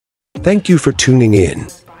Thank you for tuning in.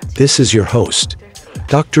 This is your host,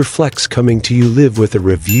 Dr. Flex, coming to you live with a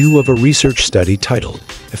review of a research study titled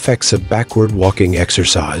Effects of Backward Walking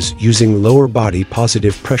Exercise Using Lower Body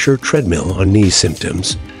Positive Pressure Treadmill on Knee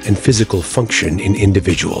Symptoms and Physical Function in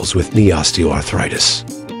Individuals with Knee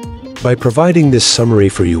Osteoarthritis. By providing this summary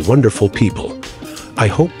for you wonderful people, I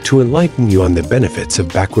hope to enlighten you on the benefits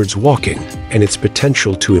of backwards walking and its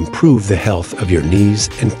potential to improve the health of your knees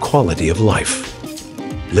and quality of life.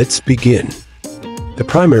 Let's begin. The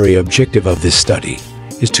primary objective of this study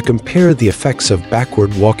is to compare the effects of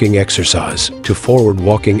backward walking exercise to forward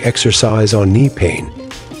walking exercise on knee pain,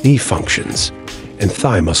 knee functions, and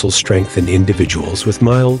thigh muscle strength in individuals with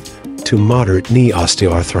mild to moderate knee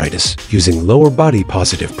osteoarthritis using lower body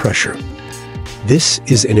positive pressure. This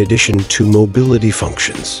is in addition to mobility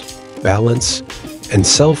functions, balance, and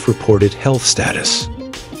self-reported health status.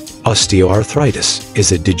 Osteoarthritis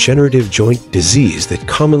is a degenerative joint disease that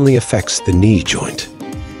commonly affects the knee joint.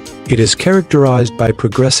 It is characterized by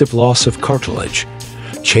progressive loss of cartilage,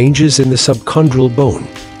 changes in the subchondral bone,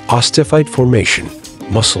 osteophyte formation,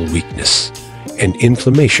 muscle weakness, and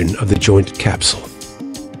inflammation of the joint capsule.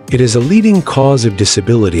 It is a leading cause of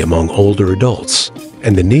disability among older adults,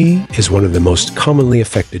 and the knee is one of the most commonly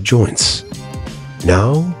affected joints.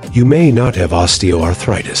 Now, you may not have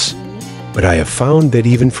osteoarthritis, but I have found that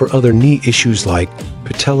even for other knee issues like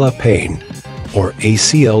patella pain or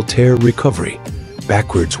ACL tear recovery,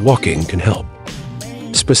 backwards walking can help.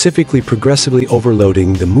 Specifically, progressively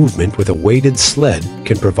overloading the movement with a weighted sled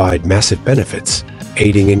can provide massive benefits,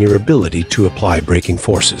 aiding in your ability to apply braking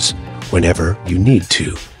forces whenever you need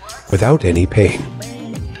to, without any pain.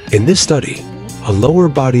 In this study, a lower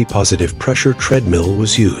body positive pressure treadmill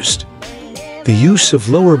was used. The use of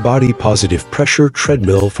lower body positive pressure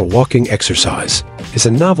treadmill for walking exercise is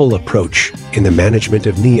a novel approach in the management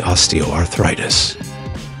of knee osteoarthritis.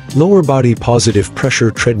 Lower body positive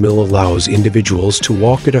pressure treadmill allows individuals to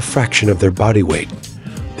walk at a fraction of their body weight,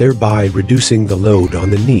 thereby reducing the load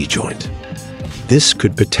on the knee joint. This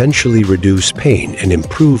could potentially reduce pain and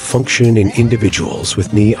improve function in individuals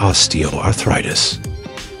with knee osteoarthritis.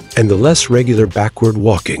 And the less regular backward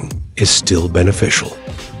walking is still beneficial.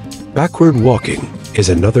 Backward walking is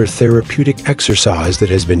another therapeutic exercise that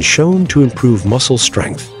has been shown to improve muscle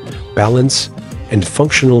strength, balance, and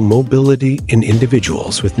functional mobility in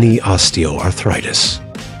individuals with knee osteoarthritis.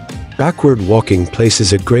 Backward walking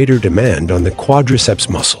places a greater demand on the quadriceps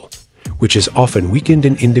muscle, which is often weakened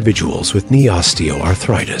in individuals with knee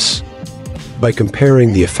osteoarthritis. By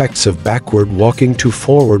comparing the effects of backward walking to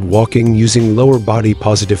forward walking using lower body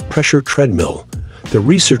positive pressure treadmill, the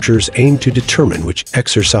researchers aim to determine which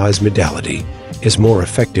exercise modality is more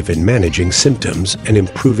effective in managing symptoms and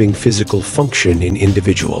improving physical function in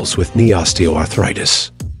individuals with knee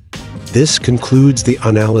osteoarthritis. This concludes the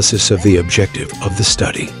analysis of the objective of the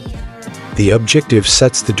study. The objective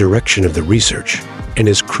sets the direction of the research and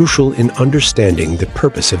is crucial in understanding the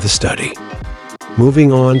purpose of the study.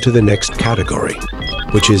 Moving on to the next category,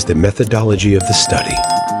 which is the methodology of the study.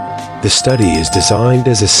 The study is designed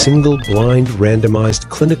as a single-blind randomized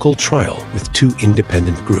clinical trial with two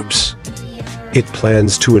independent groups. It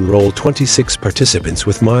plans to enroll 26 participants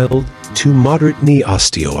with mild to moderate knee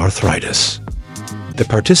osteoarthritis. The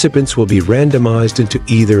participants will be randomized into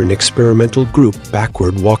either an experimental group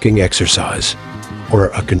backward walking exercise or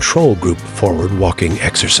a control group forward walking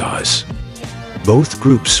exercise. Both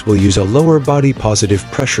groups will use a lower body positive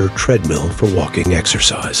pressure treadmill for walking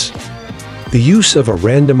exercise. The use of a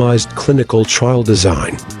randomized clinical trial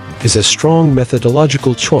design is a strong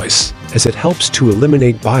methodological choice as it helps to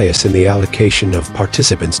eliminate bias in the allocation of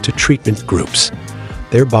participants to treatment groups,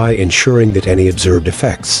 thereby ensuring that any observed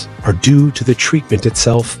effects are due to the treatment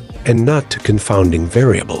itself and not to confounding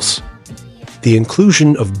variables. The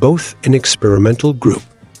inclusion of both an experimental group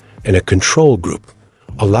and a control group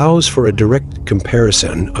allows for a direct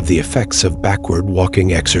comparison of the effects of backward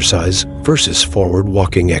walking exercise versus forward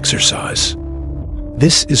walking exercise.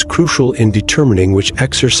 This is crucial in determining which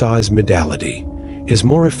exercise modality is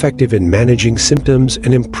more effective in managing symptoms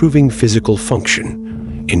and improving physical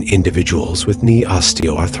function in individuals with knee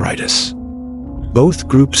osteoarthritis. Both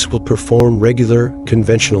groups will perform regular,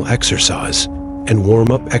 conventional exercise and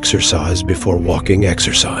warm-up exercise before walking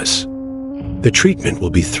exercise. The treatment will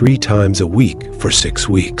be 3 times a week for 6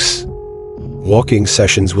 weeks. Walking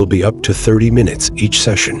sessions will be up to 30 minutes each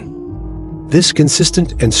session. This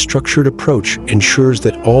consistent and structured approach ensures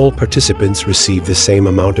that all participants receive the same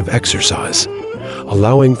amount of exercise,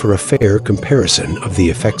 allowing for a fair comparison of the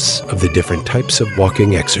effects of the different types of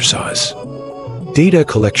walking exercise. Data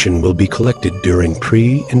collection will be collected during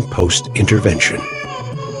pre- and post-intervention.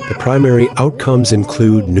 The primary outcomes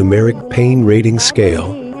include numeric pain rating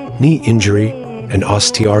scale, knee injury and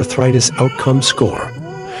osteoarthritis outcome score,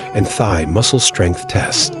 and thigh muscle strength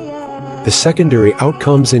test. The secondary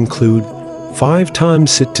outcomes include 5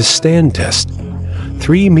 times sit to stand test,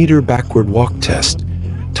 3-meter backward walk test,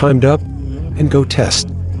 timed up and go test,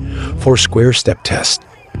 4 square step test,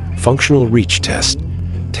 functional reach test,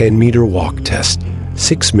 10-meter walk test,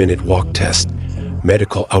 6-minute walk test,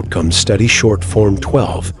 medical outcomes study short form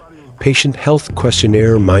 12, patient health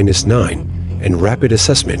questionnaire -9, and rapid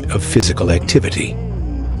assessment of physical activity.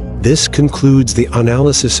 This concludes the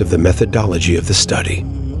analysis of the methodology of the study.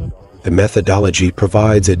 The methodology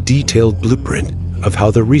provides a detailed blueprint of how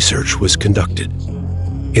the research was conducted.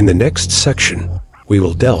 In the next section, we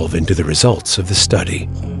will delve into the results of the study.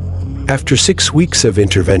 After 6 weeks of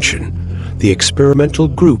intervention, the experimental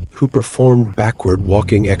group who performed backward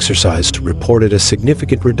walking exercise reported a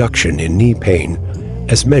significant reduction in knee pain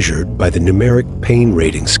as measured by the numeric pain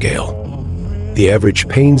rating scale. The average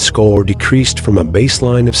pain score decreased from a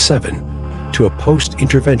baseline of 7 to a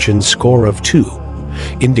post-intervention score of 2,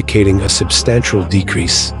 indicating a substantial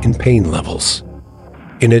decrease in pain levels.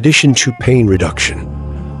 In addition to pain reduction,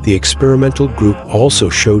 the experimental group also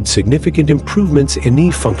showed significant improvements in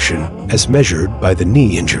knee function as measured by the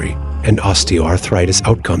knee injury and osteoarthritis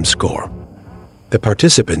outcome score. The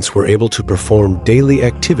participants were able to perform daily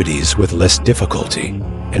activities with less difficulty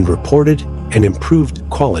and reported an improved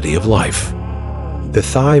quality of life. The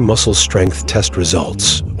thigh muscle strength test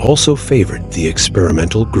results also favored the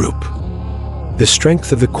experimental group. The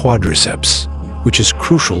strength of the quadriceps, which is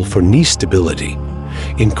crucial for knee stability,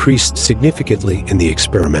 increased significantly in the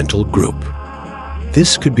experimental group.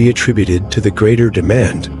 This could be attributed to the greater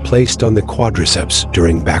demand placed on the quadriceps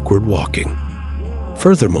during backward walking.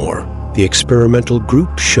 Furthermore, the experimental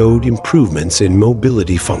group showed improvements in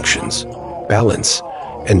mobility functions, balance,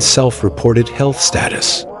 and self-reported health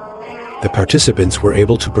status. The participants were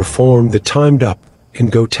able to perform the timed up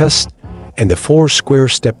and go test and the 4 square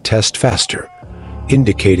step test faster,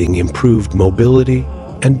 indicating improved mobility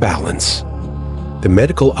and balance. The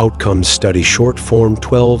medical outcomes study short form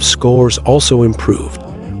 12 scores also improved,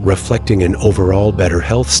 reflecting an overall better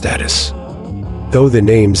health status. Though the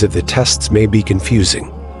names of the tests may be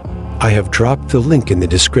confusing, I have dropped the link in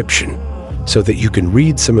the description so that you can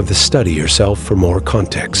read some of the study yourself for more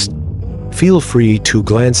context. Feel free to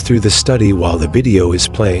glance through the study while the video is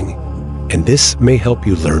playing, and this may help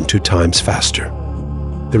you learn 2 times faster.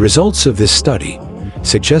 The results of this study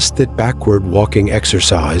suggest that backward walking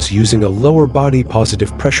exercise using a lower body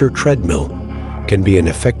positive pressure treadmill can be an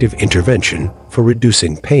effective intervention for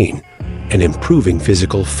reducing pain and improving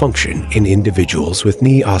physical function in individuals with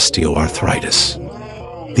knee osteoarthritis.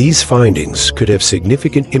 These findings could have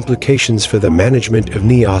significant implications for the management of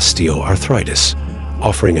knee osteoarthritis,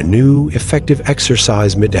 offering a new, effective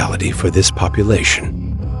exercise modality for this population.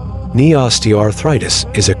 Knee osteoarthritis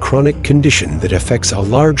is a chronic condition that affects a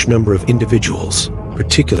large number of individuals,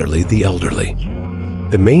 particularly the elderly.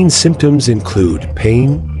 The main symptoms include pain,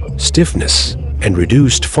 stiffness, and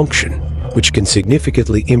reduced function, which can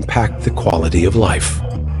significantly impact the quality of life.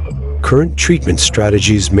 Current treatment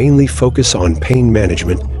strategies mainly focus on pain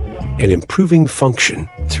management and improving function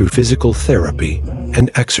through physical therapy and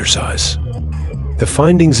exercise. The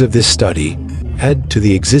findings of this study add to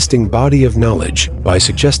the existing body of knowledge by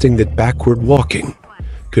suggesting that backward walking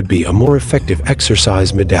could be a more effective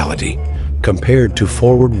exercise modality compared to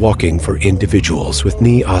forward walking for individuals with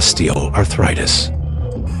knee osteoarthritis.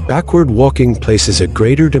 Backward walking places a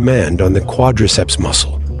greater demand on the quadriceps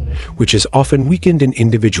muscle, which is often weakened in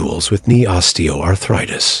individuals with knee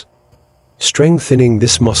osteoarthritis. Strengthening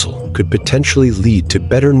this muscle could potentially lead to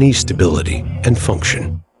better knee stability and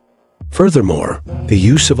function. Furthermore, the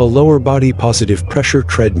use of a lower body positive pressure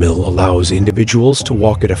treadmill allows individuals to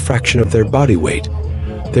walk at a fraction of their body weight,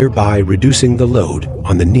 thereby reducing the load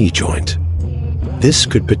on the knee joint. This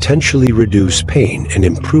could potentially reduce pain and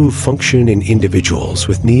improve function in individuals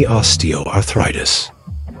with knee osteoarthritis.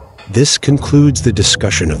 This concludes the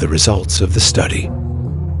discussion of the results of the study.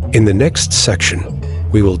 In the next section,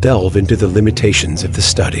 we will delve into the limitations of the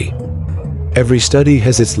study. Every study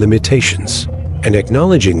has its limitations, and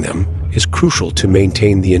acknowledging them is crucial to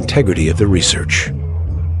maintain the integrity of the research.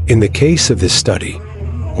 In the case of this study,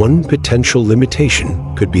 one potential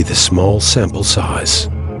limitation could be the small sample size.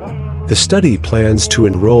 The study plans to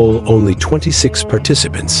enroll only 26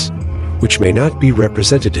 participants, which may not be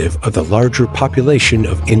representative of the larger population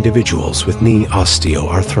of individuals with knee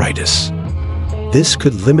osteoarthritis. This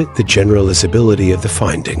could limit the generalizability of the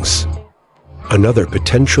findings. Another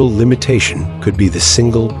potential limitation could be the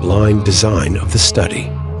single blind design of the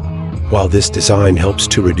study. While this design helps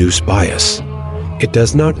to reduce bias, it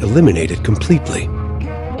does not eliminate it completely.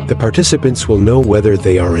 The participants will know whether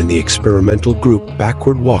they are in the experimental group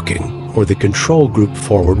backward walking or the control group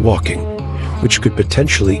forward walking, which could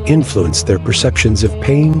potentially influence their perceptions of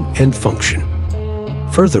pain and function.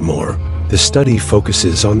 Furthermore, the study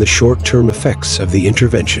focuses on the short-term effects of the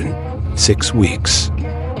intervention, 6 weeks.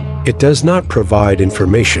 It does not provide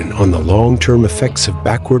information on the long-term effects of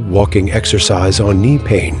backward walking exercise on knee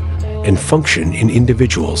pain and function in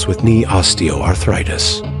individuals with knee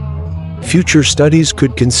osteoarthritis. Future studies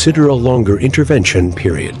could consider a longer intervention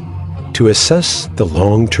period to assess the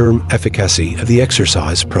long-term efficacy of the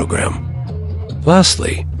exercise program.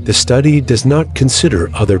 Lastly, the study does not consider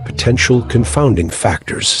other potential confounding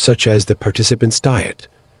factors such as the participant's diet,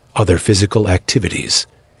 other physical activities,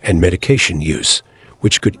 and medication use,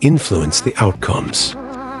 which could influence the outcomes.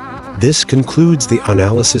 This concludes the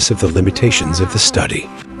analysis of the limitations of the study.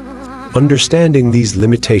 Understanding these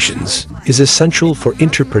limitations is essential for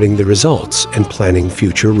interpreting the results and planning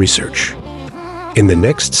future research. In the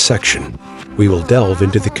next section, we will delve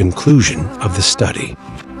into the conclusion of the study.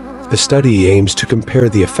 The study aims to compare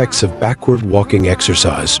the effects of backward walking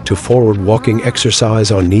exercise to forward walking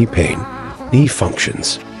exercise on knee pain, knee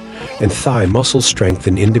functions, and thigh muscle strength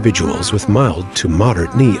in individuals with mild to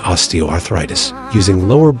moderate knee osteoarthritis using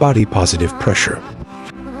lower body positive pressure.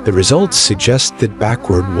 The results suggest that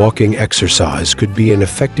backward walking exercise could be an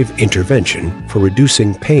effective intervention for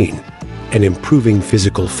reducing pain and improving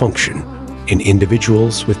physical function in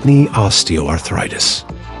individuals with knee osteoarthritis.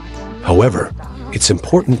 However, it's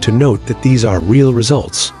important to note that these are real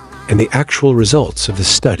results, and the actual results of the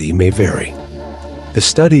study may vary. The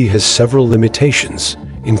study has several limitations,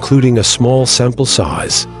 including a small sample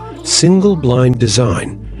size, single-blind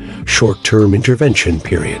design, short-term intervention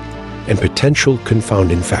period, and potential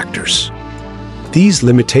confounding factors. These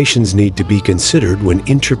limitations need to be considered when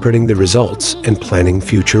interpreting the results and planning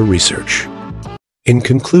future research. In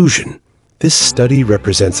conclusion, this study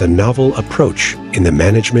represents a novel approach in the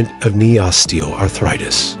management of knee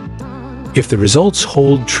osteoarthritis. If the results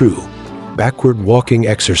hold true, backward walking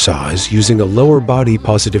exercise using a lower body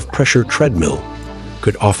positive pressure treadmill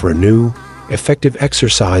could offer a new, effective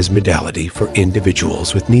exercise modality for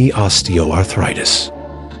individuals with knee osteoarthritis.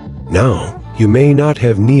 Now, you may not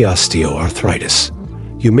have knee osteoarthritis.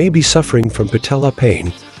 You may be suffering from patella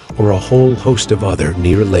pain or a whole host of other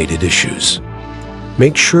knee-related issues.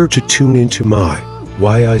 Make sure to tune into my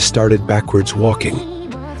Why I Started Backwards Walking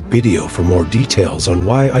video for more details on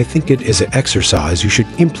why I think it is an exercise you should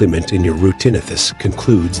implement in your routine. This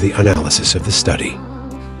concludes the analysis of the study.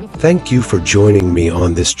 Thank you for joining me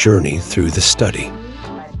on this journey through the study.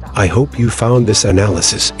 I hope you found this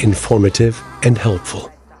analysis informative and helpful.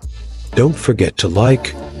 Don't forget to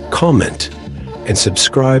like, comment, and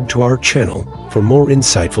subscribe to our channel for more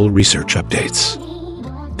insightful research updates.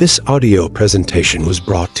 This audio presentation was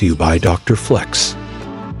brought to you by Dr. Flex.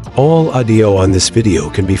 All audio on this video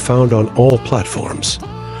can be found on all platforms,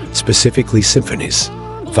 specifically Symphonies,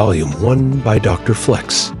 Volume 1 by Dr.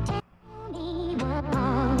 Flex.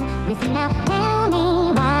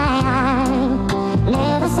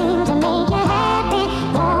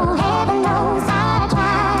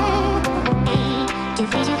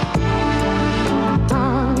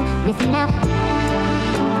 Now